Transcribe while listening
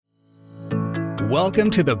Welcome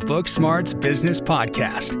to the Book Smarts Business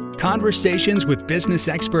Podcast. Conversations with business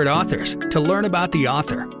expert authors to learn about the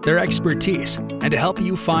author, their expertise, and to help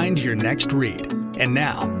you find your next read. And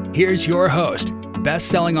now, here's your host,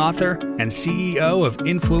 best-selling author and CEO of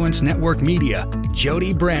Influence Network Media,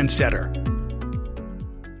 Jody Brandsetter.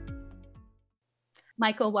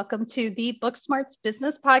 Michael, welcome to the Book Smarts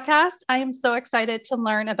Business Podcast. I am so excited to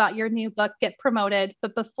learn about your new book, Get Promoted.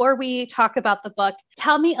 But before we talk about the book,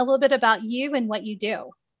 tell me a little bit about you and what you do.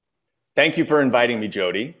 Thank you for inviting me,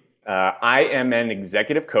 Jody. I am an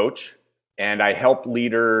executive coach, and I help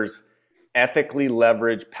leaders ethically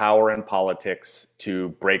leverage power in politics to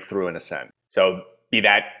break through and ascend. So be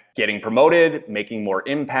that getting promoted, making more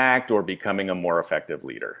impact, or becoming a more effective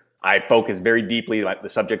leader. I focus very deeply, the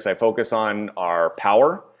subjects I focus on are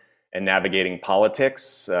power and navigating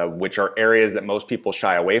politics, which are areas that most people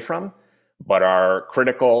shy away from, but are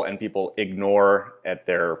critical and people ignore at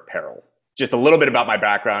their peril. Just a little bit about my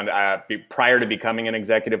background. Prior to becoming an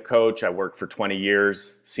executive coach, I worked for 20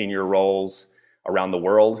 years, senior roles around the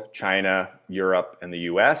world, China, Europe, and the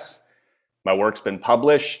US. My work's been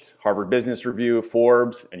published, Harvard Business Review,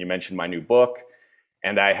 Forbes, and you mentioned my new book.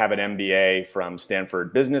 And I have an MBA from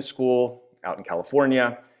Stanford Business School out in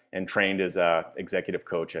California and trained as an executive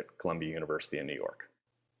coach at Columbia University in New York.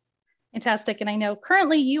 Fantastic. And I know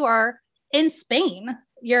currently you are in Spain.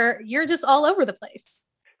 You're just all over the place.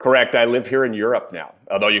 Correct. I live here in Europe now.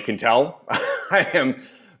 Although you can tell, I am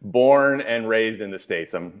born and raised in the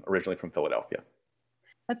States. I'm originally from Philadelphia.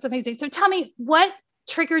 That's amazing. So tell me, what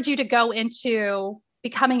triggered you to go into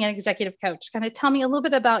becoming an executive coach? Kind of tell me a little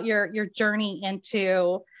bit about your journey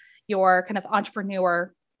into your kind of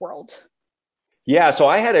entrepreneur world. Yeah, so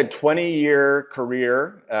I had a 20-year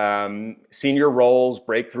career, senior roles,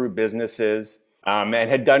 breakthrough businesses, and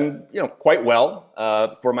had done quite well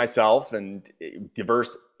for myself and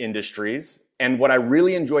diverse industries. And what I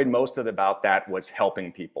really enjoyed most about that was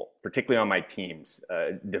helping people, particularly on my teams,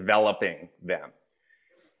 developing them.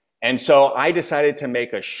 And so I decided to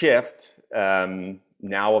make a shift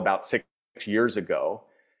now about 6 years ago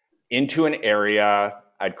into an area,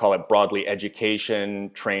 I'd call it broadly education,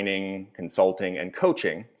 training, consulting, and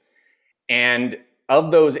coaching. And of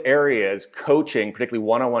those areas, coaching, particularly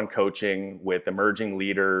one-on-one coaching with emerging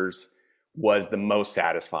leaders, was the most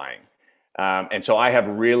satisfying. And so I have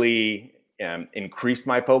really increased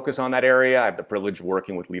my focus on that area. I have the privilege of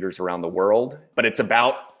working with leaders around the world, but it's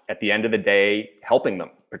about, at the end of the day, helping them,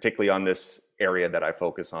 particularly on this area that I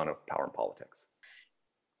focus on of power and politics.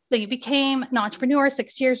 So you became an entrepreneur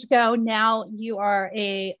 6 years ago. Now you are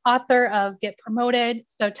an author of Get Promoted.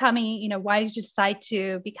 So tell me, why did you decide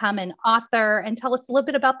to become an author, and tell us a little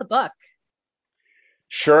bit about the book?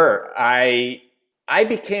 Sure. I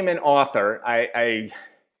became an author. I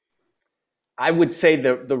would say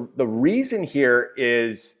the reason here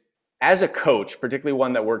is, as a coach, particularly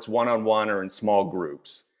one that works one-on-one or in small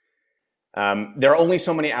groups, there are only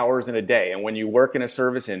so many hours in a day. And when you work in a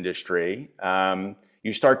service industry,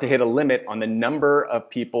 you start to hit a limit on the number of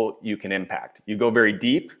people you can impact. You go very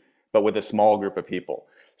deep, but with a small group of people.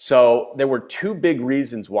 So there were two big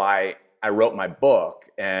reasons why I wrote my book.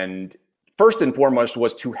 And first and foremost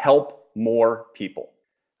was to help more people.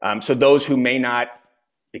 So those who may not,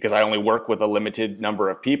 because I only work with a limited number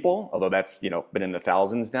of people, although that's been in the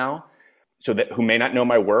thousands now, so that who may not know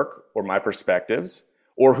my work or my perspectives,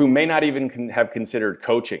 or who may not even have considered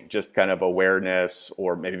coaching, just kind of awareness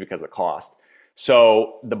or maybe because of cost.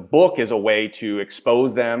 So the book is a way to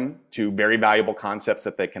expose them to very valuable concepts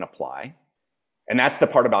that they can apply. And that's the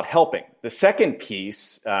part about helping. The second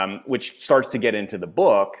piece, which starts to get into the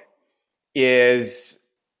book, is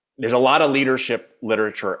there's a lot of leadership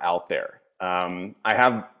literature out there. I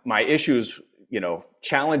have my issues,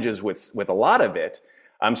 challenges with a lot of it.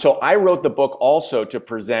 So I wrote the book also to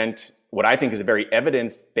present what I think is a very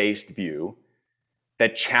evidence-based view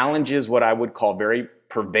that challenges what I would call very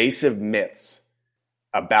pervasive myths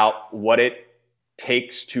about what it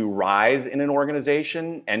takes to rise in an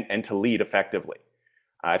organization and to lead effectively.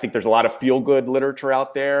 I think there's a lot of feel-good literature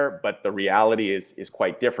out there, but the reality is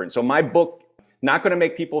quite different. So my book, not going to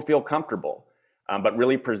make people feel comfortable, but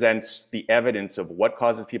really presents the evidence of what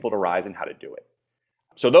causes people to rise and how to do it.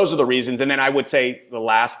 So those are the reasons. And then I would say the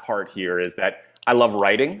last part here is that I love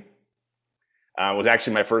writing. It was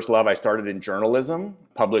actually my first love. I started in journalism,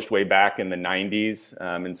 published way back in the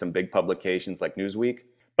 90s in some big publications like Newsweek.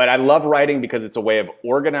 But I love writing because it's a way of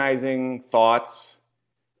organizing thoughts,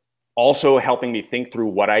 also helping me think through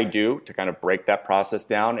what I do to kind of break that process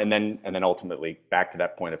down, and then ultimately back to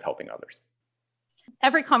that point of helping others.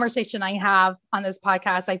 Every conversation I have on this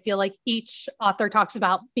podcast, I feel like each author talks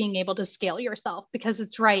about being able to scale yourself, because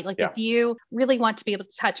it's right. Like if you really want to be able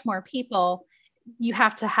to touch more people, you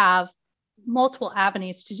have to have multiple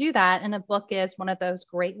avenues to do that. And a book is one of those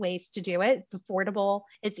great ways to do it. It's affordable.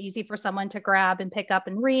 It's easy for someone to grab and pick up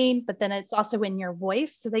and read, but then it's also in your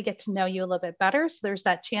voice. So they get to know you a little bit better. So there's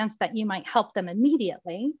that chance that you might help them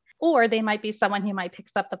immediately, or they might be someone who might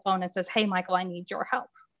picks up the phone and says, "Hey, Michael, I need your help."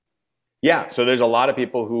 Yeah. So there's a lot of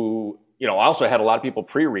people who, I also had a lot of people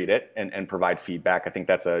pre-read it and provide feedback. I think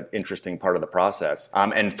that's an interesting part of the process.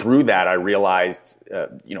 And through that, I realized,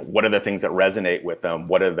 what are the things that resonate with them?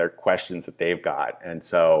 What are their questions that they've got? And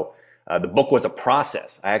so the book was a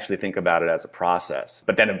process. I actually think about it as a process,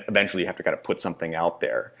 but then eventually you have to kind of put something out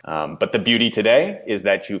there. But the beauty today is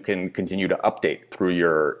that you can continue to update through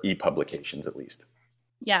your e-publications at least.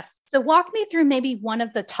 Yes. So walk me through maybe one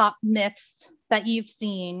of the top myths that you've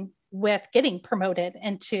seen with getting promoted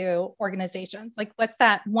into organizations. Like, what's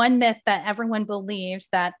that one myth that everyone believes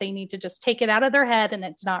that they need to just take it out of their head and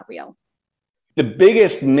it's not real? The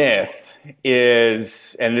biggest myth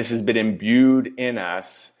is, and this has been imbued in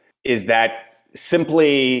us, is that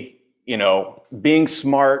simply, being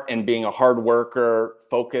smart and being a hard worker,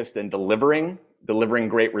 focused and delivering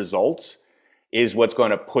great results is what's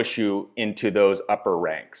going to push you into those upper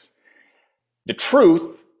ranks. The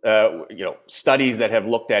truth, studies that have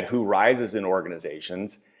looked at who rises in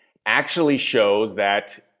organizations actually shows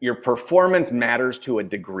that your performance matters to a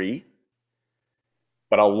degree,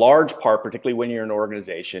 but a large part, particularly when you're in an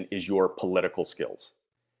organization, is your political skills,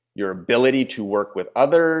 your ability to work with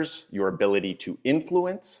others, your ability to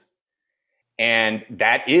influence. And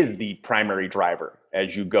that is the primary driver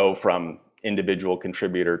as you go from individual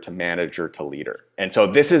contributor to manager to leader. And so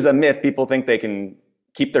this is a myth. People think they can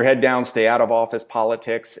keep their head down, stay out of office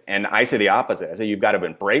politics. And I say the opposite. I say you've got to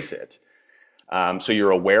embrace it. So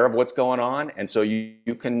you're aware of what's going on. And so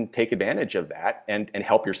you can take advantage of that and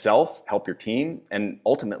help yourself, help your team, and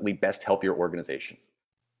ultimately best help your organization.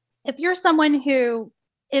 If you're someone who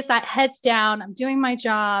is that heads down, I'm doing my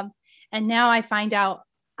job, and now I find out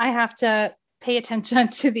I have to pay attention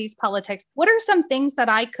to these politics, what are some things that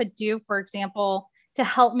I could do, for example, to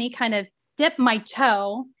help me kind of dip my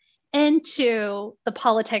toe into the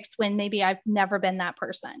politics when maybe I've never been that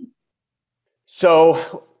person?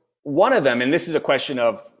 So one of them, and this is a question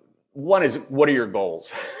of, one is, what are your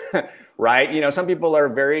goals, right? Some people are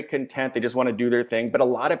very content. They just want to do their thing, but a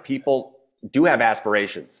lot of people do have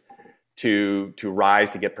aspirations to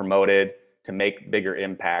rise, to get promoted, to make bigger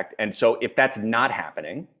impact. And so if that's not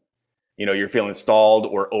happening, you're feeling stalled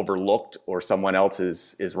or overlooked, or someone else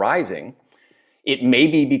is rising, it may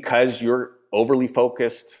be because you're overly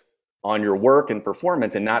focused on your work and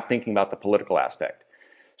performance and not thinking about the political aspect.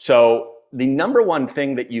 So the number one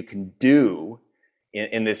thing that you can do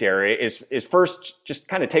in this area is first just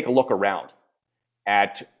kind of take a look around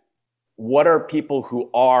at what are people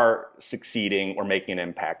who are succeeding or making an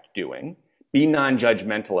impact doing. Be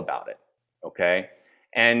non-judgmental about it, okay?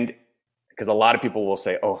 And because a lot of people will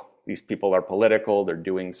say, oh, these people are political, they're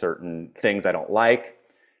doing certain things I don't like.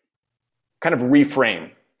 Kind of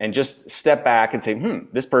reframe and just step back and say,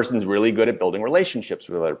 this person's really good at building relationships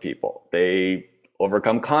with other people. They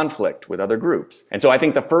overcome conflict with other groups. And so I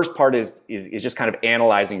think the first part is just kind of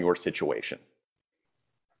analyzing your situation.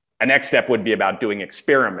 A next step would be about doing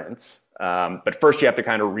experiments. But first you have to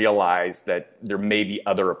kind of realize that there may be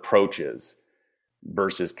other approaches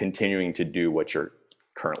versus continuing to do what you're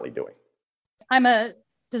currently doing. I'm a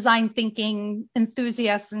design thinking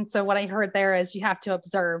enthusiast. And so what I heard there is you have to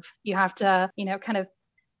observe. You have to, kind of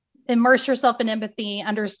immerse yourself in empathy,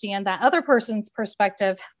 understand that other person's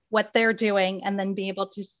perspective, what they're doing, and then be able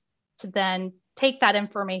to then take that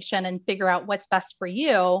information and figure out what's best for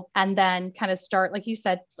you. And then kind of start, like you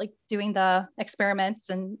said, like doing the experiments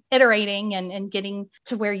and iterating and getting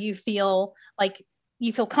to where you feel like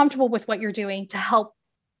you feel comfortable with what you're doing to help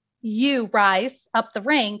you rise up the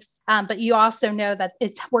ranks. But you also know that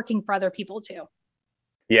it's working for other people too.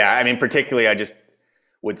 Yeah. I mean, particularly, I just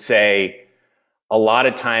would say a lot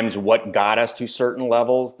of times what got us to certain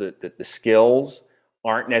levels, the skills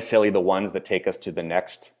aren't necessarily the ones that take us to the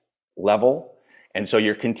next level. And so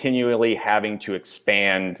you're continually having to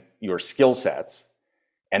expand your skill sets.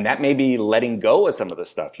 And that may be letting go of some of the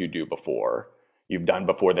stuff you've done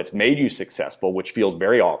before that's made you successful, which feels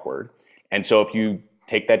very awkward. And so if you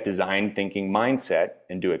take that design thinking mindset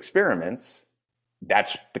and do experiments,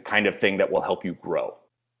 that's the kind of thing that will help you grow.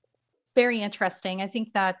 Very interesting. I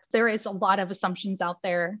think that there is a lot of assumptions out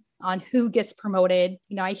there on who gets promoted.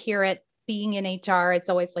 I hear it being in HR. It's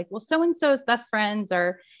always like, well, so-and-so's best friends,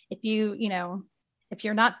 or if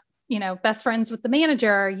you're not best friends with the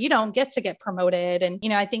manager, you don't get to get promoted. And,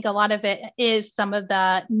 I think a lot of it is some of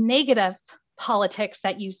the negative politics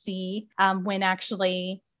that you see when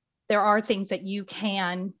actually there are things that you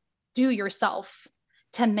can do yourself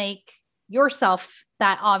to make yourself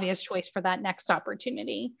that obvious choice for that next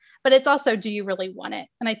opportunity. But it's also, do you really want it?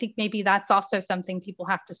 And I think maybe that's also something people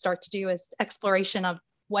have to start to do, is exploration of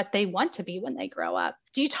what they want to be when they grow up.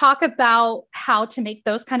 Do you talk about how to make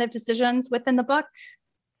those kind of decisions within the book?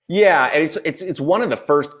 Yeah, and it's one of the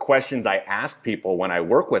first questions I ask people when I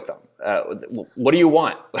work with them. What do you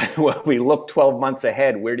want? We look 12 months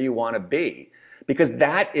ahead. Where do you want to be? Because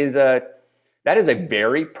that is a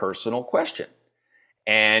very personal question.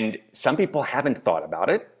 And some people haven't thought about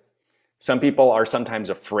it. Some people are sometimes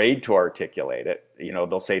afraid to articulate it.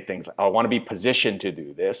 They'll say things like, "Oh, I want to be positioned to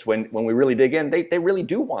do this," when we really dig in, they really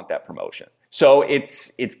do want that promotion. So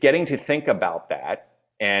it's getting to think about that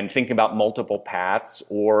and thinking about multiple paths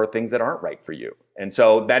or things that aren't right for you. And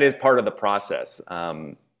so that is part of the process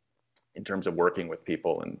in terms of working with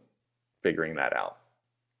people and figuring that out.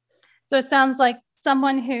 So it sounds like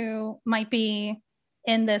someone who might be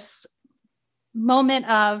in this moment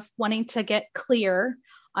of wanting to get clear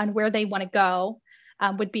on where they want to go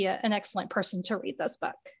would be an excellent person to read this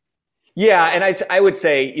book. Yeah, and I would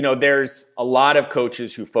say, there's a lot of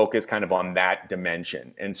coaches who focus kind of on that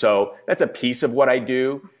dimension. And so that's a piece of what I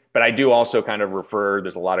do, but I do also kind of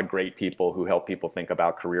there's a lot of great people who help people think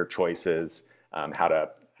about career choices, how to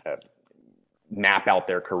map out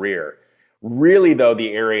their career. Really, though,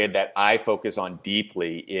 the area that I focus on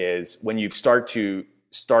deeply is when you've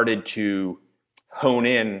started to hone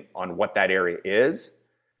in on what that area is,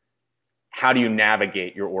 how do you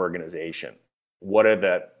navigate your organization? What are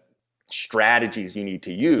the strategies you need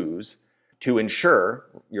to use to ensure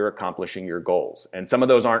you're accomplishing your goals? And some of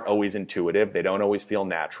those aren't always intuitive. They don't always feel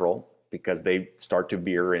natural because they start to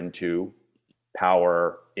veer into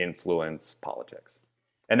power, influence, politics.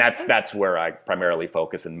 And that's where I primarily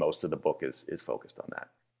focus, and most of the book is focused on that.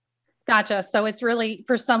 Gotcha. So it's really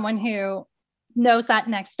for someone who knows that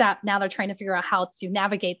next step. Now they're trying to figure out how to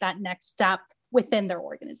navigate that next step within their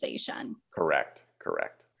organization. Correct.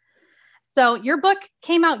 So your book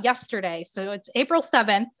came out yesterday. So it's April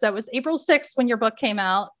 7th. So it was April 6th when your book came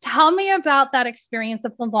out. Tell me about that experience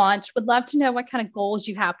of the launch. Would love to know what kind of goals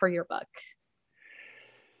you have for your book.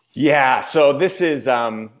 Yeah, so this is,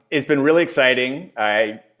 it's been really exciting.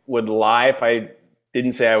 I would lie if I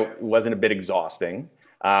didn't say it wasn't a bit exhausting,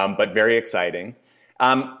 but very exciting.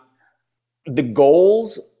 The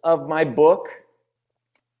goals of my book,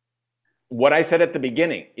 what I said at the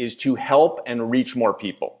beginning, is to help and reach more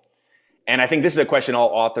people. And I think this is a question all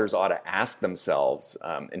authors ought to ask themselves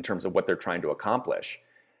in terms of what they're trying to accomplish.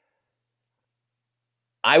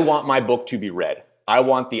 I want my book to be read. I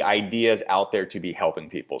want the ideas out there to be helping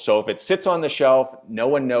people. So if it sits on the shelf, no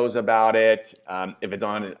one knows about it, if it's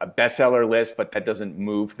on a bestseller list, but that doesn't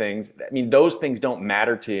move things, those things don't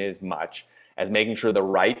matter to you as much as making sure the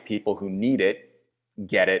right people who need it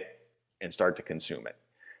get it and start to consume it.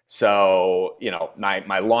 So,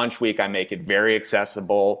 my launch week, I make it very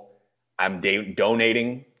accessible. I'm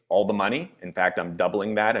donating all the money. In fact, I'm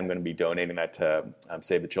doubling that. I'm going to be donating that to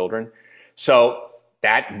Save the Children. So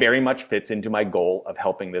that very much fits into my goal of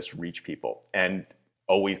helping this reach people, and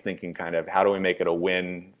always thinking kind of, how do we make it a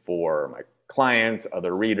win for my clients,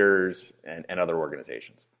 other readers, and other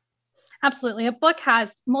organizations? Absolutely. A book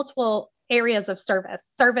has multiple areas of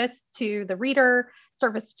service to the reader,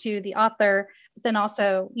 service to the author, but then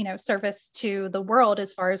also, service to the world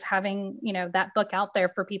as far as having, that book out there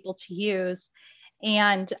for people to use.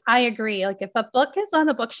 And I agree, like if a book is on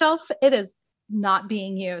the bookshelf, it is not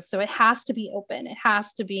being used. So it has to be open. It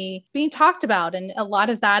has to be being talked about. And a lot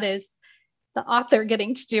of that is the author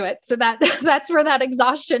getting to do it. So that's where that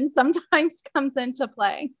exhaustion sometimes comes into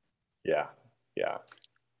play. Yeah.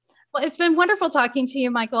 Well, it's been wonderful talking to you,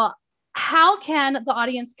 Michael. How can the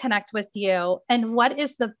audience connect with you, and what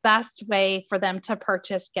is the best way for them to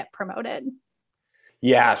purchase Get Promoted?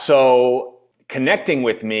 Yeah, so connecting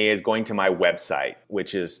with me is going to my website,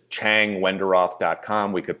 which is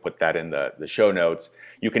changwenderoth.com. We could put that in the show notes.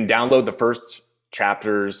 You can download the first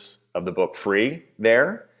chapters of the book free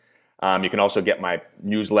there. You can also get my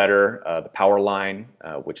newsletter, The Power Line,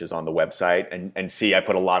 which is on the website, and see I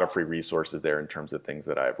put a lot of free resources there in terms of things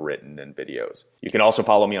that I've written and videos. You can also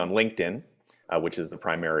follow me on LinkedIn, which is the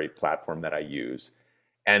primary platform that I use.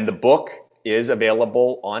 And the book is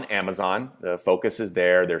available on Amazon. The focus is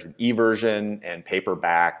there. There's an e-version and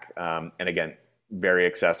paperback, and again, very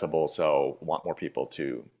accessible. So I want more people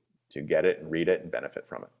to get it and read it and benefit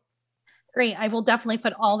from it. Great. I will definitely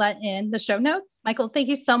put all that in the show notes. Michael, thank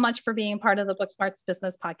you so much for being part of the Booksmarts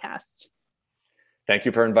Business Podcast. Thank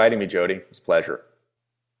you for inviting me, Jody. It was a pleasure.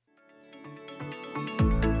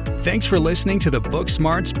 Thanks for listening to the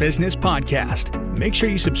Booksmarts Business Podcast. Make sure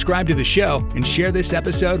you subscribe to the show and share this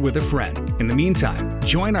episode with a friend. In the meantime,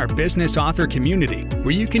 join our business author community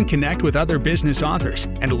where you can connect with other business authors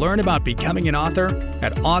and learn about becoming an author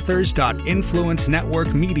at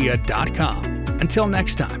authors.influencenetworkmedia.com. Until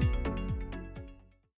next time.